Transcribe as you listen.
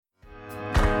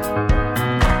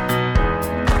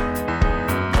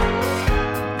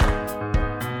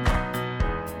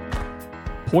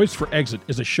Poised for Exit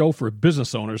is a show for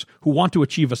business owners who want to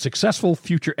achieve a successful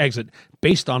future exit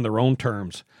based on their own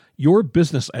terms. Your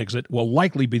business exit will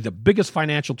likely be the biggest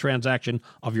financial transaction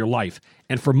of your life,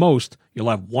 and for most, you'll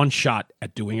have one shot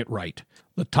at doing it right.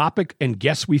 The topic and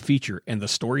guests we feature and the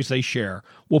stories they share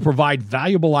will provide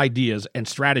valuable ideas and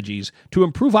strategies to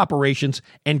improve operations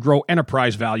and grow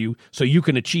enterprise value so you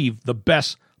can achieve the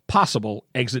best possible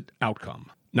exit outcome.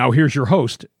 Now here's your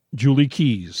host, Julie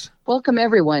Keys. Welcome,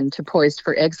 everyone, to Poised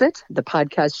for Exit, the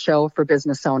podcast show for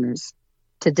business owners.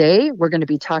 Today, we're going to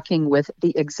be talking with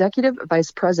the Executive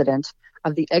Vice President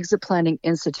of the Exit Planning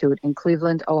Institute in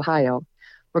Cleveland, Ohio.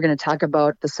 We're going to talk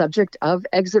about the subject of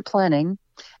exit planning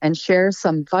and share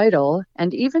some vital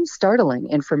and even startling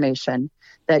information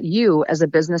that you, as a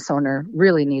business owner,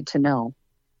 really need to know.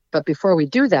 But before we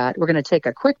do that, we're going to take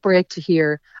a quick break to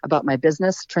hear about my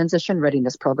Business Transition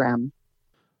Readiness Program.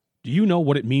 Do you know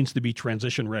what it means to be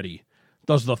transition ready?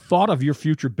 Does the thought of your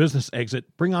future business exit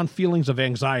bring on feelings of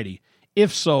anxiety?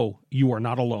 If so, you are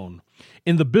not alone.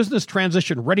 In the Business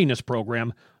Transition Readiness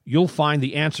Program, you'll find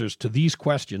the answers to these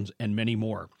questions and many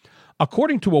more.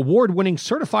 According to award-winning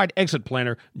certified exit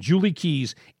planner Julie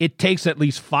Keys, it takes at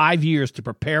least 5 years to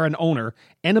prepare an owner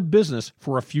and a business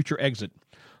for a future exit.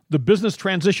 The Business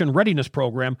Transition Readiness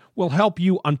Program will help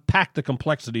you unpack the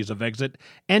complexities of exit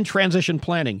and transition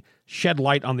planning, shed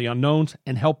light on the unknowns,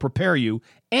 and help prepare you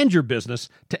and your business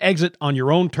to exit on your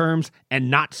own terms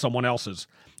and not someone else's.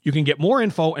 You can get more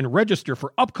info and register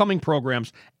for upcoming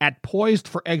programs at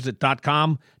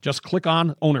poisedforexit.com. Just click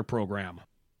on Owner Program.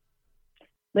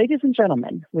 Ladies and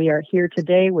gentlemen, we are here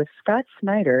today with Scott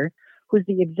Snyder, who's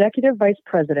the Executive Vice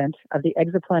President of the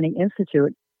Exit Planning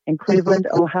Institute in Cleveland,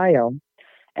 Ohio.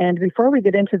 And before we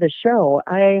get into the show,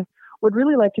 I would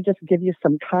really like to just give you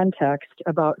some context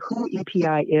about who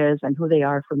EPI is and who they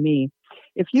are for me.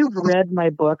 If you've read my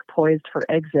book, Poised for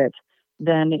Exit,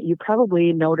 then you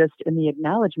probably noticed in the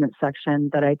acknowledgement section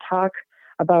that I talk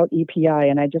about EPI,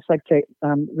 and I'd just like to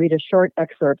read a short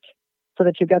excerpt so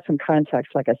that you've got some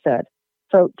context, like I said.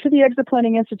 So, to the Exit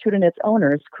Planning Institute and its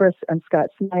owners, Chris and Scott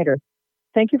Snyder,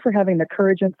 thank you for having the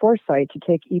courage and foresight to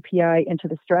take EPI into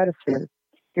the stratosphere.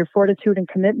 Your fortitude and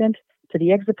commitment to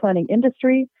the exit planning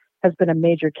industry has been a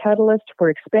major catalyst for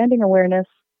expanding awareness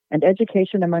and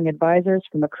education among advisors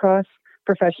from across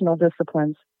professional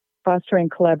disciplines, fostering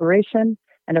collaboration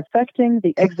and affecting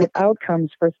the exit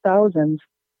outcomes for thousands,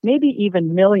 maybe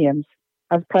even millions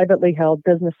of privately held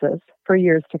businesses for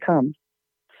years to come.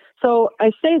 So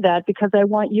I say that because I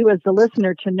want you as the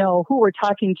listener to know who we're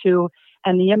talking to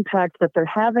and the impact that they're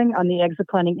having on the exit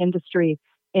planning industry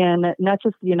in not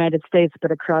just the United States, but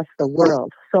across the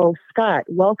world. So, Scott,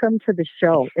 welcome to the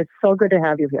show. It's so good to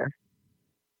have you here.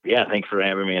 Yeah, thanks for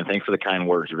having me, and thanks for the kind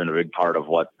words. You've been a big part of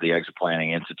what the Exit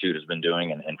Planning Institute has been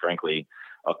doing, and frankly,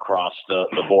 across the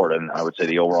board, and I would say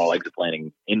the overall exit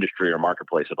planning industry or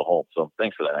marketplace as a whole. So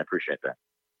thanks for that. I appreciate that.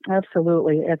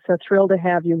 Absolutely. It's a thrill to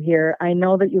have you here. I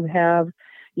know that you have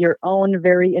your own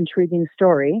very intriguing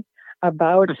story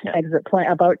about exit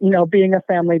plan, about, being a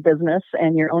family business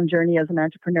and your own journey as an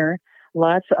entrepreneur.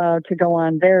 Lots to go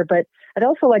on there. But I'd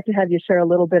also like to have you share a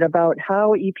little bit about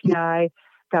how EPI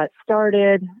got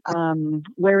started,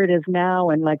 where it is now,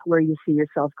 and like where you see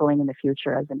yourself going in the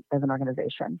future as an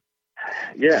organization.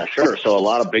 Yeah, sure. So a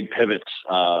lot of big pivots,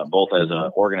 both as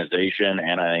an organization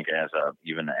and I think as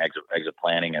even exit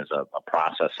planning as a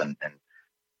process and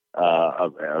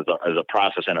as a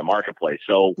process in a marketplace.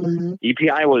 So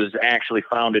EPI was actually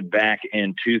founded back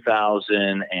in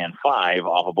 2005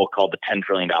 off a book called The $10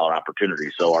 Trillion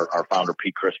Opportunity. So our founder,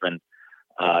 Pete Christman,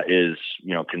 is,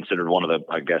 considered one of the,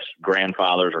 I guess,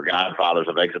 grandfathers or godfathers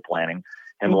of exit planning,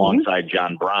 and alongside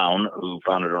John Brown, who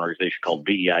founded an organization called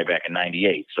BEI back in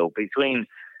 98. So between,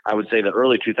 I would say, the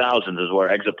early 2000s is where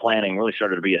exit planning really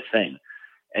started to be a thing.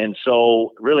 And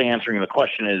so really answering the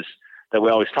question is, that we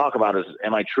always talk about is,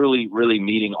 am I truly, really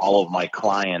meeting all of my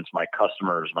clients, my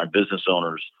customers, my business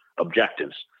owners'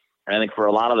 objectives? And I think for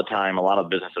a lot of the time, a lot of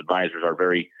business advisors are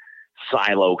very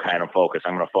silo kind of focused.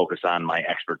 I'm going to focus on my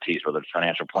expertise, whether it's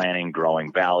financial planning,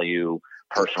 growing value,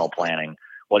 personal planning.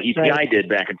 What EPI did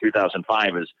back in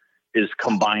 2005 is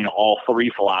combine all three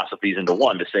philosophies into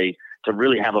one to say, to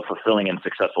really have a fulfilling and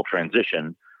successful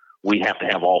transition, we have to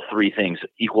have all three things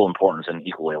equal importance and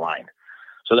equally aligned.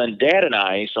 So then Dad and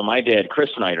I, so my dad,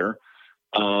 Chris Snyder,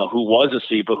 who was a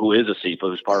SEPA, who is a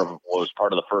SEPA, was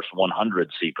part of the first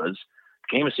 100 SEPAs,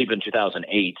 became a SEPA in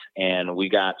 2008, and we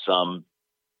got some,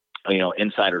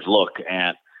 insider's look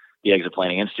at the Exit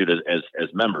Planning Institute as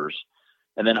members.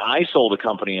 And then I sold a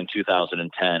company in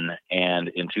 2010, and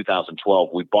in 2012,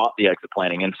 we bought the Exit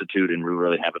Planning Institute, and we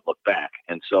really haven't looked back.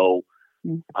 And so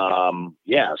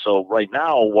So right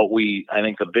now, I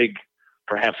think the big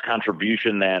perhaps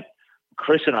contribution that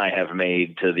Chris and I have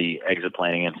made to the Exit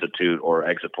Planning Institute or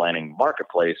Exit Planning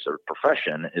Marketplace or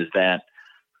profession is that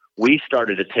we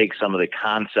started to take some of the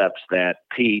concepts that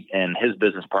Pete and his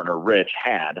business partner Rich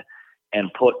had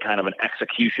and put kind of an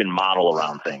execution model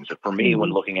around things. For me,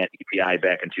 when looking at EPI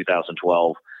back in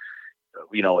 2012,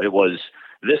 it was,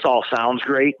 this all sounds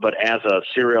great, but as a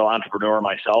serial entrepreneur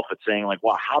myself, it's saying like,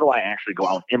 well, how do I actually go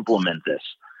out and implement this?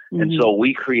 And so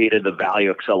we created the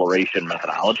value acceleration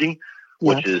methodology,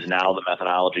 which is now the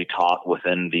methodology taught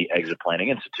within the Exit Planning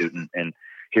Institute. And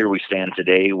here we stand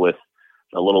today with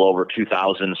a little over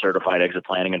 2,000 certified exit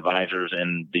planning advisors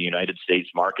in the United States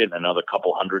market, and another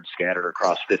couple hundred scattered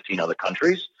across 15 other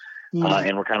countries.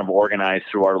 And we're kind of organized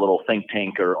through our little think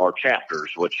tank or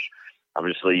chapters, which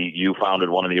obviously you founded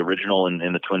one of the original in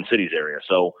the Twin Cities area.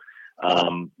 So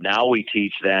now we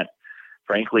teach that,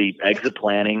 frankly, exit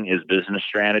planning is business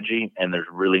strategy, and there's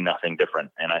really nothing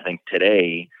different. And I think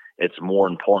today it's more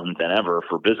important than ever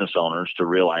for business owners to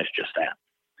realize just that.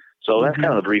 So that's kind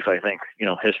of the brief, I think,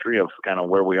 history of kind of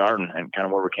where we are and kind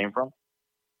of where we came from.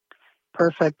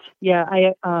 Perfect. Yeah.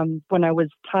 When I was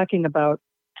talking about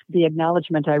the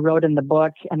acknowledgement, I wrote in the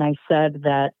book, and I said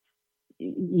that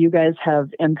you guys have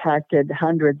impacted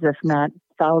hundreds, if not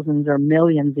thousands or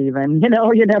millions even.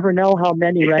 You never know how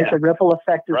many, right? The ripple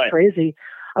effect is crazy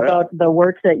about the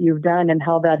work that you've done and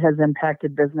how that has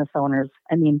impacted business owners.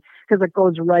 I mean, because it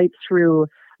goes right through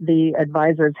the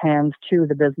advisor's hands to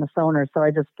the business owner. So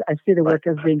I see the work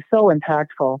as being so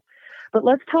impactful. But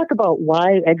let's talk about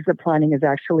why exit planning is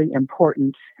actually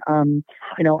important.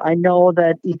 I know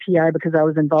that EPI, because I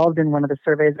was involved in one of the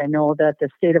surveys, I know that the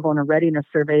State of Owner Readiness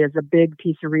Survey is a big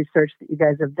piece of research that you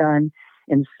guys have done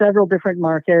in several different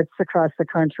markets across the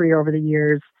country over the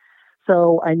years.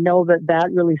 So I know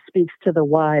that really speaks to the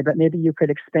why, but maybe you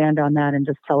could expand on that and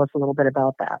just tell us a little bit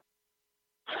about that.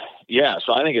 Yeah,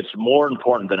 so I think it's more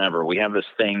important than ever. We have this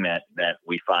thing that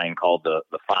we find called the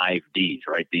 5 Ds,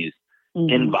 right? These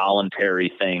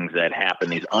involuntary things that happen,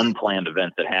 these unplanned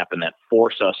events that happen that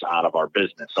force us out of our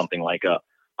business. Something like a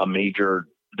major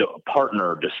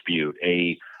partner dispute,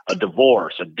 a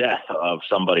divorce, a death of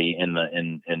somebody in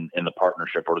the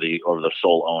partnership or the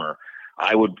sole owner.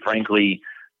 I would frankly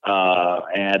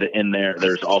add in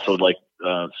there's also like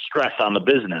stress on the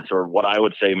business, or what I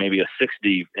would say maybe a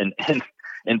 6D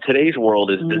in today's world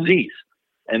is disease.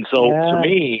 And so to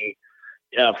me,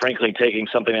 frankly, taking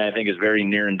something that I think is very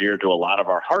near and dear to a lot of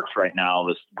our hearts right now,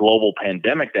 this global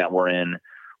pandemic that we're in,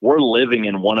 we're living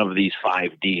in one of these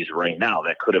 5 Ds right now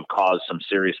that could have caused some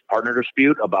serious partner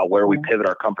dispute about where we pivot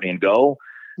our company and go,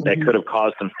 that could have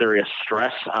caused some serious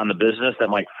stress on the business that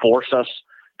might force us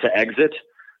to exit.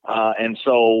 And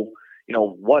so,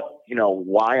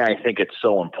 why I think it's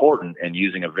so important, and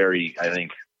using a very, I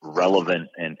think, relevant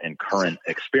and current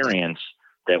experience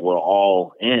that we're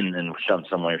all in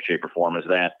some way or shape or form, is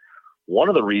that one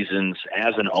of the reasons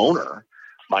as an owner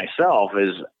myself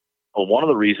is one of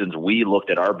the reasons we looked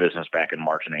at our business back in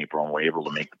March and April and were able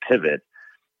to make the pivot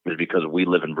is because we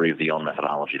live and breathe the own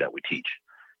methodology that we teach.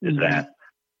 Is that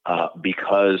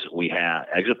because we have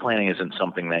exit planning isn't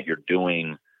something that you're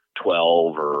doing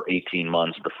 12 or 18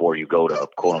 months before you go to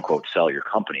quote unquote sell your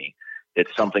company.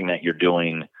 It's something that you're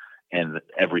doing and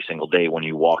every single day when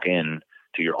you walk in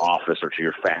to your office or to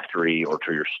your factory or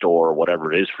to your store or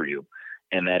whatever it is for you.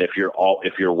 And that if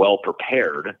you're well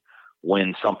prepared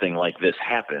when something like this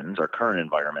happens, our current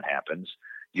environment happens,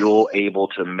 you'll able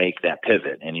to make that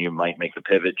pivot. And you might make the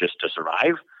pivot just to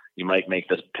survive. You might make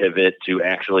this pivot to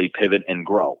actually pivot and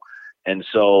grow. And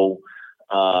so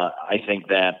I think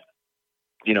that,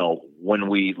 when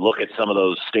we look at some of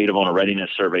those State of Owner Readiness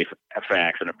Survey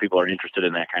facts, and if people are interested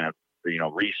in that kind of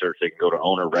research, they can go to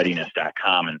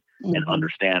ownerreadiness.com and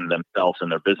understand themselves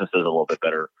and their businesses a little bit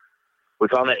better. We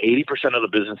found that 80% of the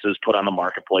businesses put on the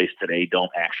marketplace today don't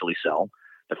actually sell.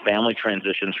 The family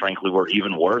transitions, frankly, were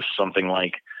even worse. Something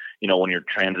like, when you're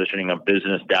transitioning a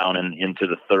business down into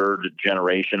the 3rd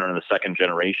generation or in the 2nd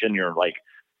generation, you're like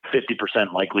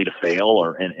 50% likely to fail,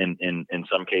 or in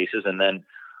some cases. And then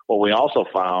what we also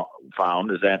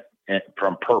found is that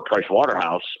from Price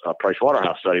Waterhouse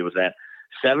study was that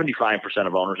 75%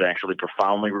 of owners actually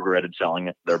profoundly regretted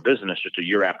selling their business just a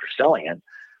year after selling it.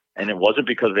 And it wasn't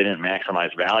because they didn't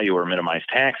maximize value or minimize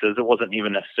taxes. It wasn't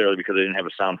even necessarily because they didn't have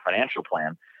a sound financial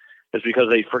plan. It's because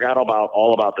they forgot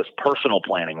all about this personal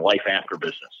planning, life after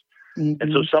business.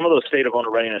 And so some of those State of Owner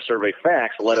Readiness Survey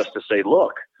facts led us to say,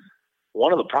 look,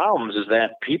 one of the problems is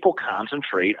that people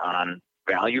concentrate on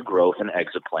value growth and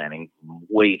exit planning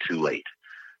way too late.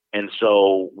 And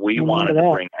so we wanted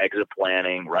to bring exit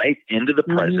planning right into the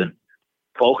present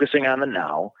focusing on the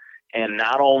now. And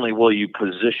not only will you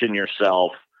position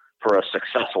yourself for a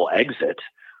successful exit,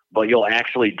 but you'll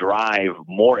actually drive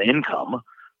more income,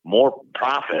 more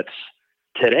profits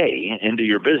today into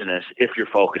your business if you're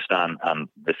focused on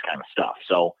this kind of stuff.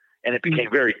 So, and it became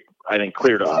very, I think,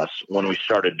 clear to us when we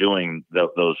started doing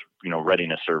those,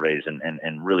 readiness surveys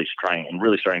and really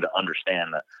starting to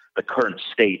understand the current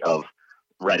state of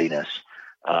readiness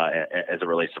as it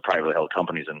relates to privately held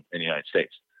companies in the United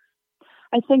States.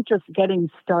 I think just getting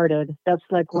started, that's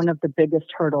like one of the biggest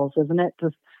hurdles, isn't it?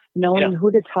 Just knowing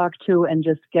who to talk to and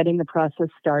just getting the process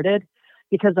started.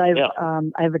 Because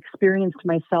I've experienced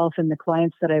myself and the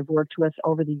clients that I've worked with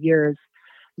over the years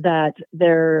that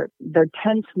their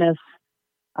tenseness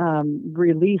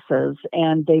releases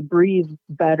and they breathe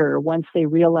better once they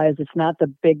realize it's not the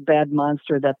big bad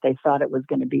monster that they thought it was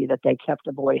going to be that they kept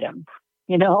avoiding.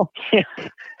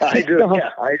 I do. So,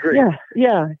 I agree.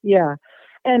 Yeah.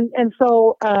 And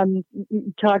so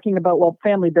talking about,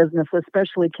 family business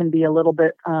especially can be a little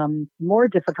bit more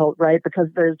difficult, right? Because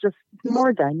there's just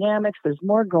more dynamics. There's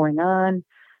more going on.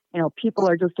 People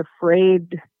are just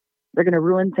afraid they're going to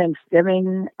ruin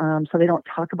Thanksgiving, so they don't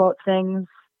talk about things.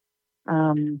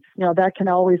 That can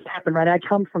always happen, right? I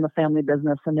come from a family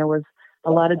business, and there was a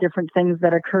lot of different things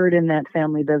that occurred in that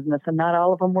family business, and not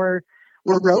all of them were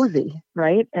rosy,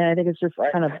 right? And I think it's just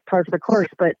kind of part of the course,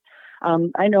 but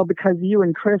I know because you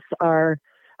and Chris are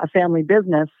a family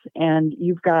business and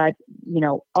you've got,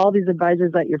 all these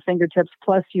advisors at your fingertips,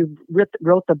 plus you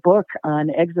wrote the book on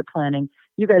exit planning.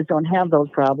 You guys don't have those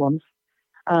problems.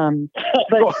 Of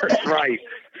course, right.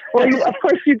 Well, of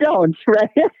course you don't, right?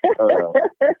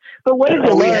 But what did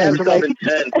you learn?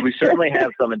 We certainly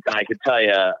have some intent. I could tell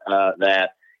you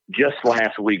that just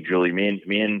last week, Julie,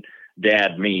 me and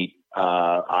Dad meet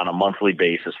on a monthly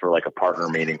basis for like a partner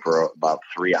meeting for about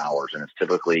 3 hours. And it's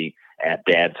typically at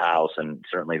Dad's house. And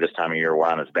certainly this time of year, we're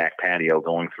on his back patio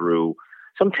going through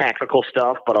some tactical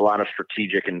stuff, but a lot of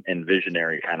strategic and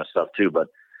visionary kind of stuff too. But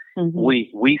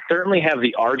we certainly have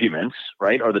the arguments,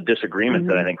 right? Or the disagreements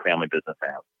that I think family business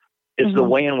have. It's the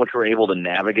way in which we're able to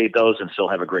navigate those and still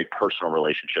have a great personal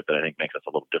relationship that I think makes us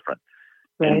a little different.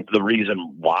 Right. And the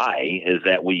reason why is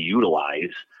that we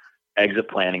utilize exit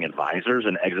planning advisors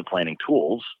and exit planning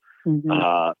tools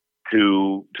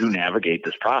to navigate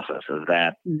this process, is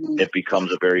that it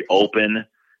becomes a very open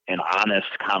and honest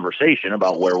conversation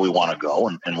about where we want to go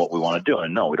and what we want to do.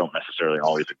 And no, we don't necessarily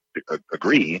always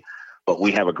agree, but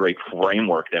we have a great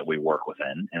framework that we work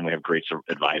within, and we have great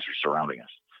advisors surrounding us.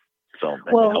 So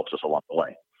that helps us along the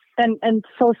way. And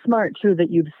so smart too that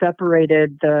you've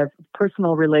separated the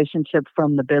personal relationship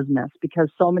from the business, because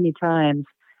so many times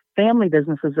family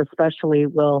businesses especially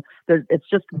it's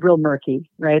just real murky,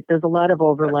 right? There's a lot of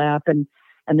overlap and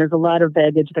there's a lot of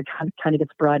baggage that kind of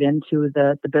gets brought into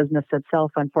the business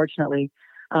itself, unfortunately.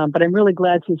 But I'm really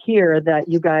glad to hear that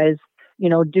you guys,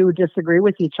 do disagree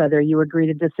with each other. You agree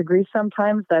to disagree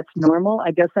sometimes. That's normal. I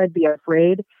guess I'd be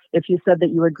afraid if you said that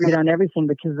you agreed on everything,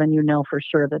 because then for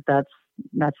sure that that's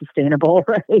not sustainable,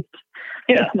 right?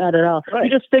 Yeah. Not at all. Right. You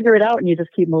just figure it out and you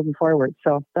just keep moving forward.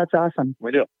 So that's awesome.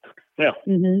 We do. Yeah.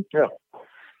 Yeah.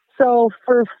 So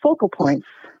for focal points,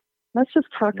 let's just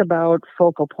talk about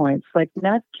focal points, like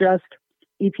not just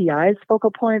EPI's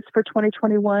focal points for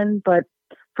 2021, but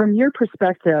from your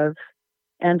perspective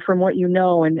and from what you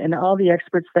know and all the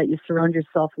experts that you surround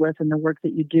yourself with and the work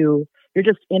that you do, you're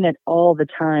just in it all the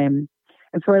time.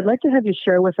 And so I'd like to have you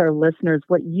share with our listeners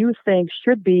what you think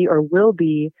should be or will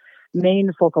be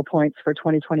main focal points for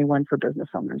 2021 for business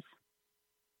owners.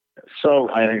 So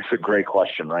I think it's a great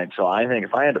question, right? So I think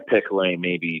if I had to pick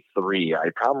maybe three,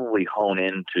 I'd probably hone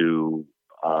into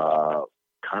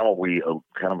kind of what we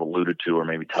kind of alluded to or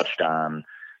maybe touched on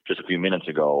just a few minutes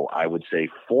ago. I would say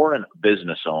for a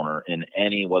business owner in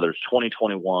any, whether it's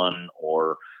 2021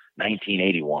 or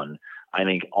 1981, I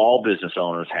think all business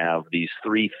owners have these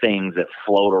three things that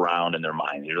float around in their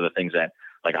mind. These are the things that,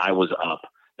 like, I was up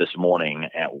this morning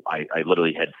I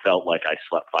literally had felt like I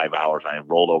slept 5 hours. I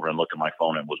rolled over and looked at my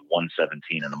phone and it was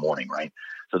 1:17 in the morning, right?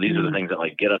 So these are the things that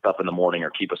like get us up in the morning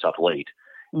or keep us up late.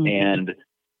 And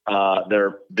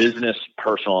they're business,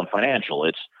 personal, and financial.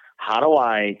 It's how do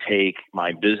I take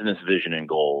my business vision and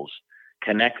goals,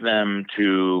 connect them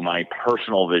to my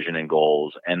personal vision and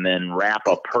goals, and then wrap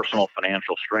a personal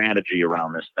financial strategy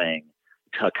around this thing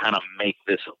to kind of make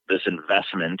this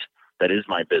investment that is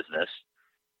my business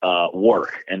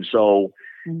work. And so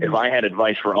if I had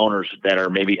advice for owners that are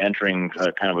maybe entering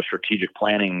kind of a strategic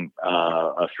planning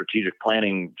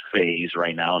phase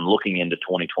right now and looking into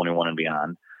 2021 and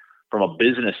beyond, from a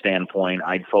business standpoint,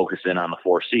 I'd focus in on the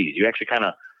 4 C's. You actually kind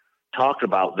of talked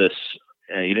about this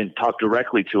you didn't talk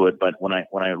directly to it, but when I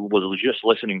was just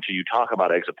listening to you talk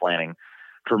about exit planning,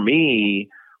 for me,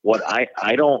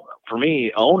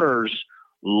 owners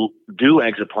do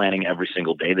exit planning every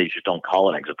single day. They just don't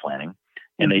call it exit planning,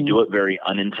 and they do it very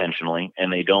unintentionally,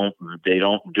 and they don't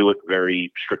do it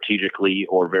very strategically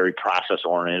or very process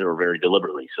oriented or very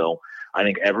deliberately. So I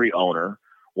think every owner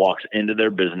walks into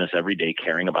their business every day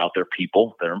caring about their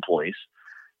people, their employees.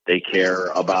 They care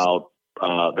about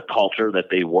the culture that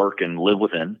they work and live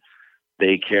within.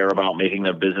 They care about making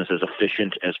their business as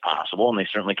efficient as possible, and they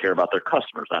certainly care about their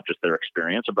customers, not just their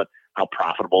experience, but how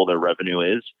profitable their revenue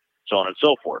is, so on and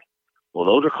so forth. Well,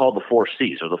 those are called the 4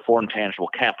 C's, or the 4 intangible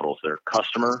capitals. They're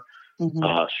customer,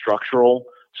 structural,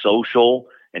 social,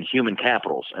 and human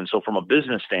capitals. And so from a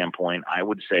business standpoint, I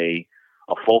would say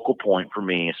a focal point for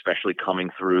me, especially coming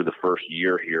through the first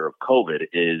year here of COVID,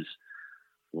 is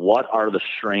what are the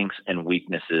strengths and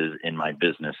weaknesses in my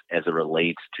business as it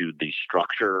relates to the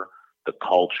structure, the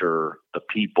culture, the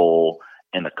people,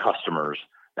 and the customers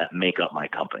that make up my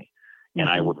company. And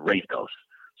I would rate those.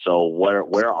 So where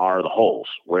are the holes?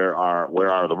 Where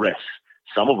are the risks?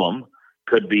 Some of them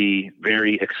could be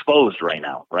very exposed right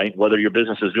now, right? Whether your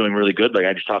business is doing really good. Like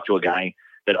I just talked to a guy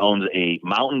that owns a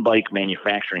mountain bike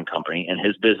manufacturing company, and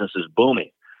his business is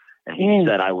booming. And he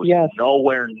said, I was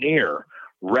nowhere near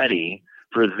ready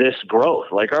for this growth.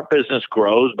 Like our business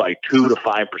grows by 2 to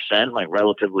 5%, like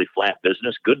relatively flat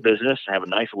business, good business, have a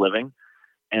nice living.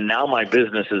 And now my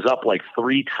business is up like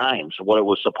 3 times what it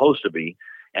was supposed to be.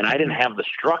 And I didn't have the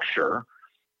structure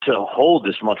to hold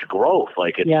this much growth.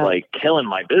 Like it's like killing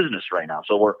my business right now.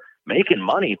 So we're making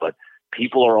money, but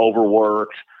people are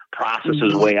overworked, process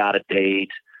is way out of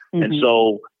date. And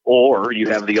so, or you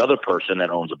have the other person that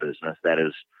owns a business that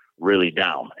is really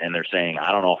down and they're saying,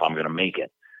 I don't know if I'm going to make it.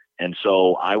 And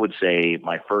so I would say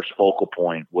my first focal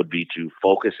point would be to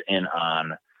focus in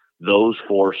on those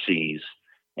 4 C's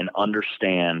and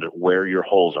understand where your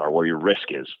holes are, where your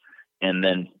risk is, and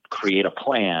then create a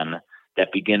plan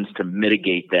that begins to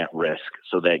mitigate that risk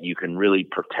so that you can really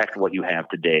protect what you have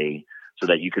today so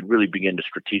that you could really begin to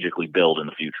strategically build in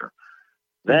the future.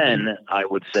 Then I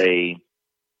would say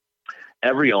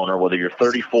every owner, whether you're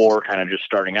 34 kind of just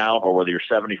starting out or whether you're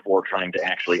 74 trying to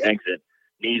actually exit,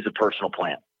 needs a personal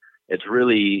plan. It's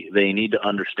really, they need to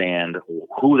understand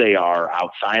who they are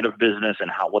outside of business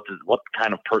and what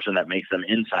kind of person that makes them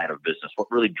inside of business, what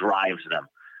really drives them.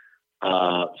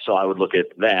 So I would look at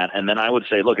that. And then I would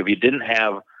say, look, if you didn't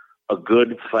have a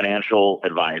good financial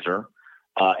advisor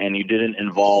and you didn't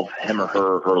involve him or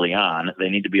her early on, they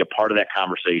need to be a part of that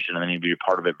conversation and they need to be a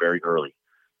part of it very early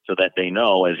so that they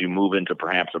know as you move into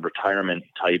perhaps a retirement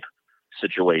type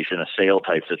situation, a sale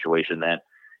type situation, that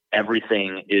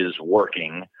everything is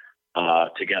working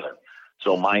together.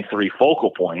 So my 3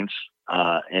 focal points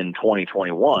in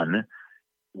 2021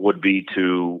 would be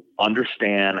to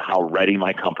understand how ready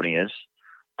my company is,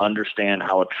 understand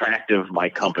how attractive my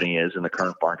company is in the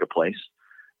current marketplace,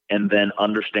 and then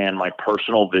understand my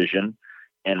personal vision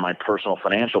and my personal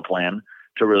financial plan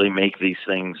to really make these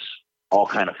things all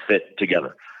kind of fit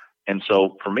together. And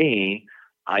so for me,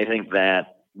 I think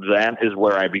that is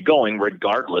where I'd be going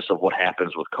regardless of what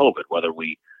happens with COVID, whether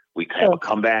we have a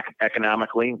comeback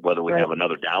economically, whether we have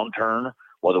another downturn,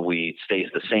 whether we stays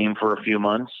the same for a few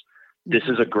months. This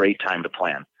is a great time to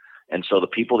plan. And so the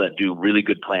people that do really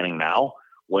good planning now,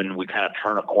 when we kind of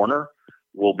turn a corner,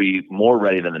 will be more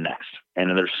ready than the next.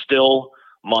 And there's still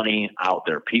money out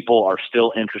there. People are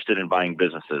still interested in buying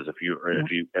businesses.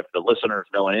 If the listeners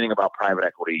know anything about private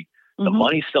equity, the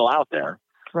money's still out there.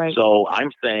 Right. So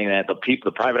I'm saying that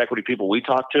the private equity people we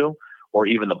talk to, or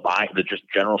even the just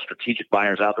general strategic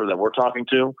buyers out there that we're talking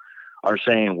to, are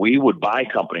saying we would buy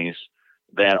companies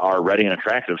that are ready and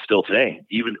attractive still today,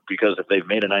 even because if they've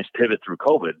made a nice pivot through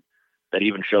COVID, that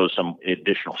even shows some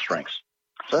additional strengths.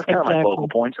 So that's kind of my focal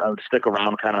points. I would stick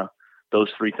around kind of those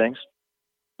 3 things.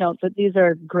 No, but these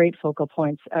are great focal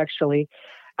points, actually.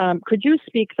 Could you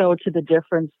speak, though, to the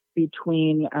difference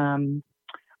between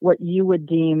what you would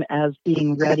deem as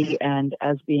being ready and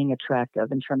as being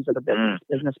attractive in terms of a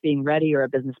business being ready or a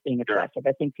business being attractive?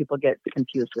 I think people get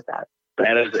confused with that.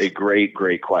 That is a great,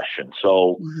 great question.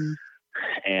 So,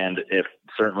 and if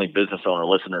certainly business owner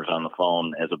listeners on the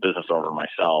phone, as a business owner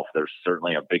myself, there's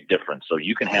certainly a big difference. So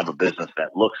you can have a business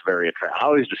that looks very attractive. I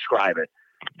always describe it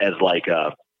as like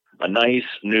a nice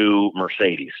new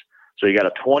Mercedes. So you got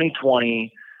a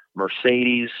 2020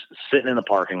 Mercedes sitting in the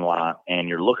parking lot and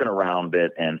you're looking around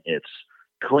it and it's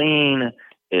clean,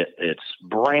 it's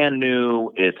brand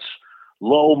new, it's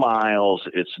low miles,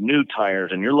 it's new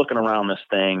tires, and you're looking around this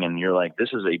thing and you're like, this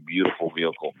is a beautiful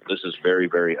vehicle. This is very,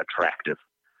 very attractive.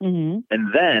 Mm-hmm.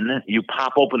 And then you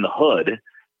pop open the hood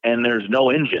and there's no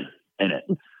engine in it.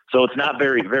 So it's not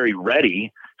very, very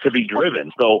ready to be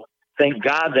driven. So thank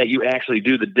God that you actually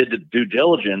did the due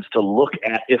diligence to look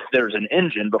at if there's an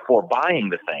engine before buying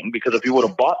the thing, because if you would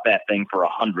have bought that thing for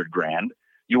 $100,000,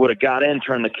 you would have got in,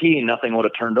 turned the key, and nothing would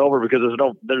have turned over because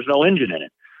there's no engine in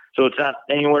it. So it's not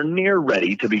anywhere near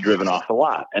ready to be driven off the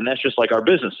lot. And that's just like our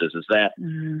businesses, is that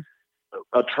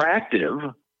attractive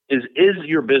is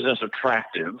your business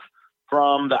attractive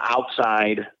from the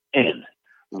outside in?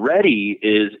 Ready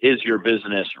is your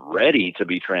business ready to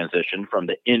be transitioned from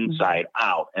the inside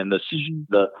out? And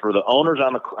for the owners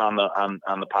on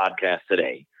the podcast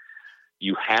today,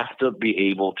 you have to be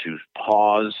able to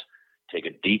pause, take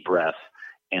a deep breath,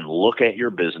 and look at your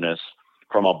business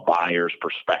from a buyer's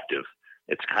perspective.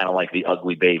 It's kind of like the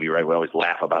ugly baby, right? We always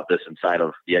laugh about this inside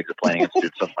of the Exit Planning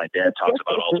Institute. Something my dad talks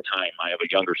about all the time. I have a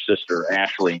younger sister,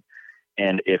 Ashley,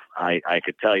 and if I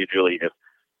could tell you, Julie,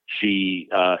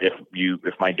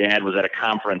 if my dad was at a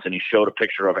conference and he showed a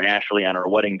picture of Ashley on her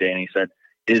wedding day and he said,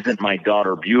 "Isn't my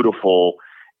daughter beautiful?"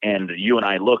 and you and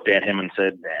I looked at him and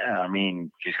said, "I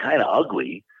mean, she's kind of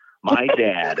ugly," my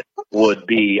dad would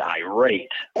be irate,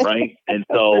 right? And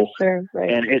so, sure, right.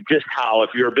 And it just how, if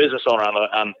you're a business owner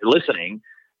on listening,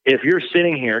 if you're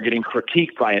sitting here getting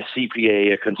critiqued by a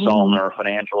CPA, a consultant, or a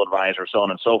financial advisor, so on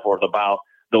and so forth, about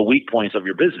the weak points of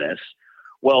your business,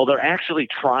 well, they're actually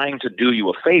trying to do you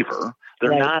a favor.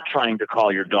 They're not trying to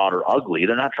call your daughter ugly.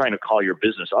 They're not trying to call your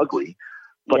business ugly.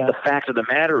 But the fact of the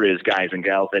matter is, guys and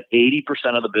gals, that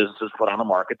 80% of the businesses put on the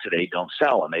market today don't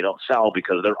sell, and they don't sell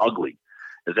because they're ugly,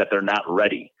 is that they're not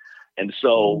ready. And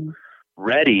so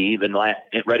ready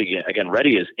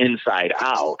is inside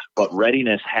out, but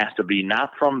readiness has to be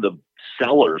not from the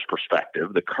seller's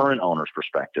perspective, the current owner's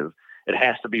perspective. It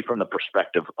has to be from the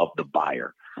perspective of the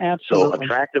buyer. Absolutely. So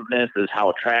attractiveness is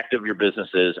how attractive your business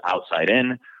is outside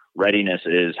in. Readiness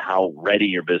is how ready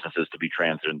your business is to be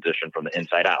transitioned from the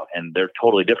inside out. And they're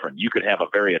totally different. You could have a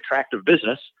very attractive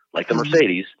business like the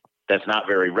Mercedes that's not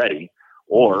very ready,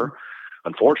 or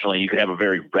unfortunately, you could have a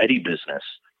very ready business,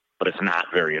 but it's not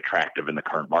very attractive in the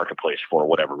current marketplace for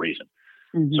whatever reason.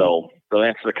 So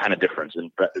that's the kind of difference.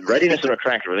 And readiness and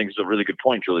attractive, I think, is a really good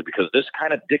point, Julie, because this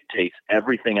kind of dictates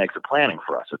everything exit planning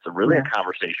for us. It's a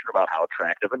conversation about how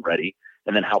attractive and ready,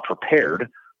 and then how prepared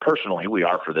personally we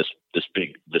are for this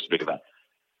big event.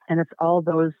 And it's all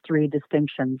those three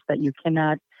distinctions that you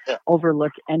cannot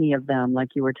overlook any of them,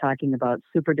 like you were talking about.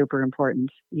 Super duper important.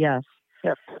 Yes.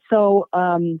 Yeah. So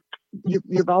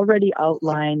you've already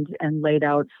outlined and laid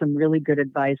out some really good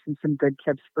advice and some good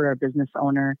tips for our business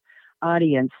owner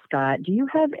audience. Scott, do you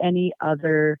have any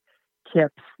other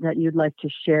tips that you'd like to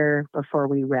share before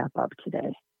we wrap up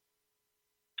today?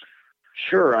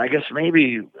 Sure. I guess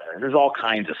maybe there's all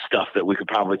kinds of stuff that we could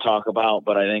probably talk about,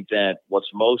 but I think that what's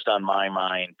most on my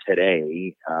mind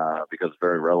today, because it's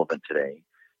very relevant today,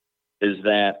 is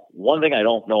that one thing I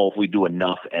don't know if we do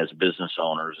enough as business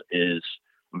owners is,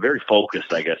 I'm very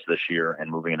focused, I guess, this year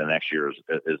and moving into next year is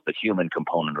the human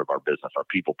component of our business, our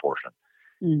people portion.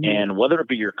 And whether it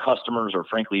be your customers or,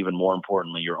 frankly, even more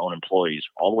importantly, your own employees,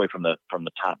 all the way from the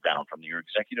top down, from your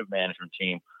executive management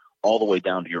team, all the way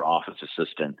down to your office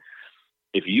assistant,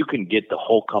 if you can get the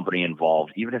whole company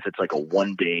involved, even if it's like a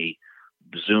one-day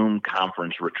Zoom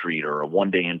conference retreat or a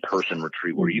one-day in-person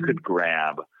retreat where you could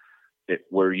grab it,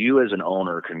 where you as an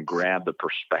owner can grab the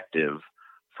perspective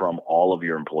from all of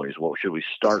your employees. What should we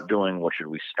start doing? What should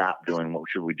we stop doing? What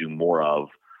should we do more of?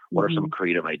 What are some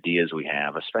creative ideas we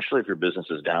have, especially if your business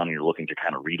is down and you're looking to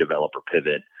kind of redevelop or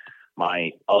pivot?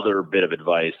 My other bit of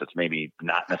advice that's maybe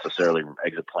not necessarily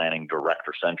exit planning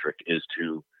director centric is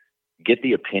to get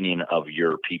the opinion of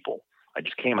your people. I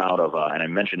just came out of, and I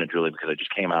mentioned it, Julie, because I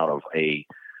just came out of a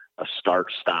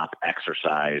start-stop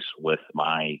exercise with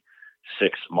my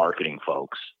 6 marketing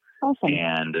folks. Awesome.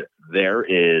 And there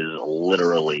is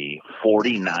literally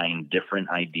 49 different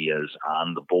ideas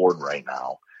on the board right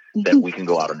now that we can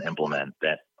go out and implement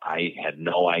that I had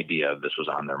no idea this was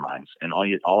on their minds. And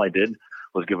all I did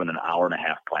was give them an hour and a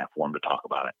half platform to talk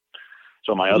about it.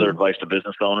 So my other advice to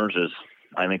business owners is,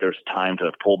 I think there's time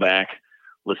to pull back,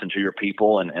 listen to your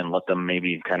people, and let them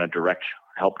maybe kind of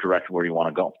help direct where you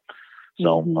want to go.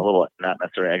 So a little, not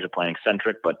necessarily exit planning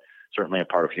centric, but certainly a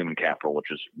part of human capital,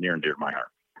 which is near and dear to my heart.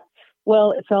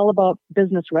 Well, it's all about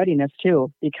business readiness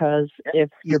too, because if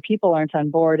your people aren't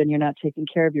on board and you're not taking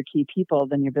care of your key people,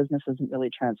 then your business isn't really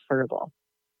transferable.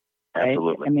 Right?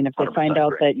 Absolutely. I mean, if they find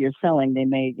out that you're selling, they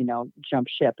may, jump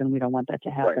ship, and we don't want that to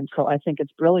happen. Right. So I think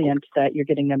it's brilliant that you're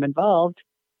getting them involved.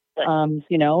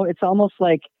 It's almost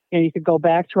like, you could go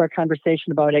back to our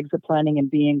conversation about exit planning and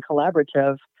being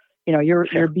collaborative.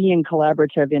 you're being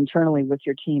collaborative internally with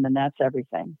your team, and that's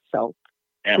everything. So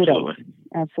absolutely. Kudos.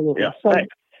 Absolutely. Yeah, So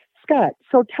thanks. Scott,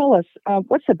 so tell us,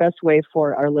 what's the best way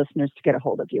for our listeners to get a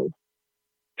hold of you?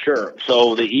 Sure.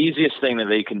 So the easiest thing that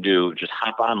they can do, just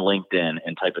hop on LinkedIn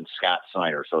and type in Scott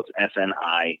Snyder. So it's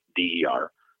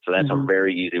Snider. So that's a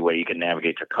very easy way you can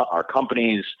navigate to our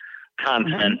company's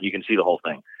content. You can see the whole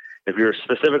thing. If you're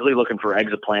specifically looking for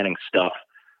exit planning stuff,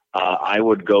 I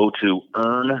would go to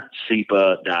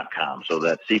earncepa.com. So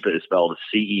that CEPA is spelled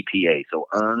CEPA. So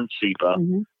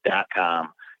earncepa.com.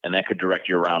 And that could direct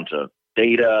you around to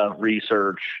data,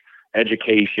 research,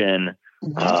 education.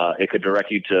 It could direct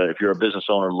you to, if you're a business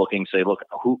owner looking, say, look,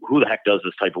 who the heck does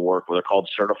this type of work? Well, they're called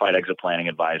certified exit planning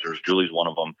advisors. Julie's one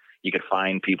of them. You could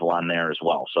find people on there as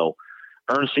well. So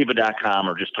earncepa.com,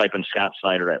 or just type in Scott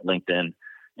Snyder at LinkedIn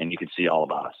and you can see all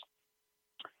about us.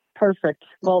 Perfect.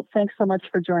 Well, thanks so much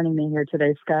for joining me here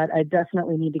today, Scott. I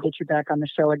definitely need to get you back on the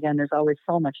show again. There's always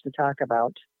so much to talk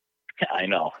about. I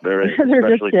know. There is. There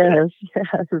just is.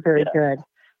 Yeah, very good.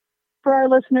 For our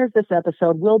listeners, this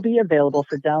episode will be available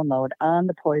for download on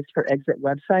the Poised for Exit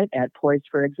website at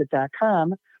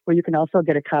poisedforexit.com, where you can also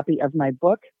get a copy of my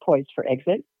book, Poised for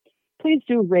Exit. Please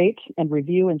do rate and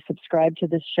review and subscribe to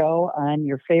this show on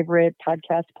your favorite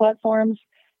podcast platforms.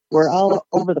 We're all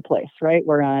over the place, right?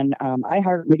 We're on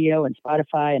iHeartRadio and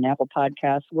Spotify and Apple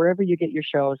Podcasts, wherever you get your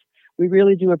shows. We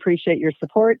really do appreciate your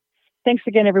support. Thanks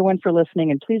again, everyone, for listening,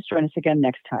 and please join us again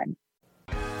next time.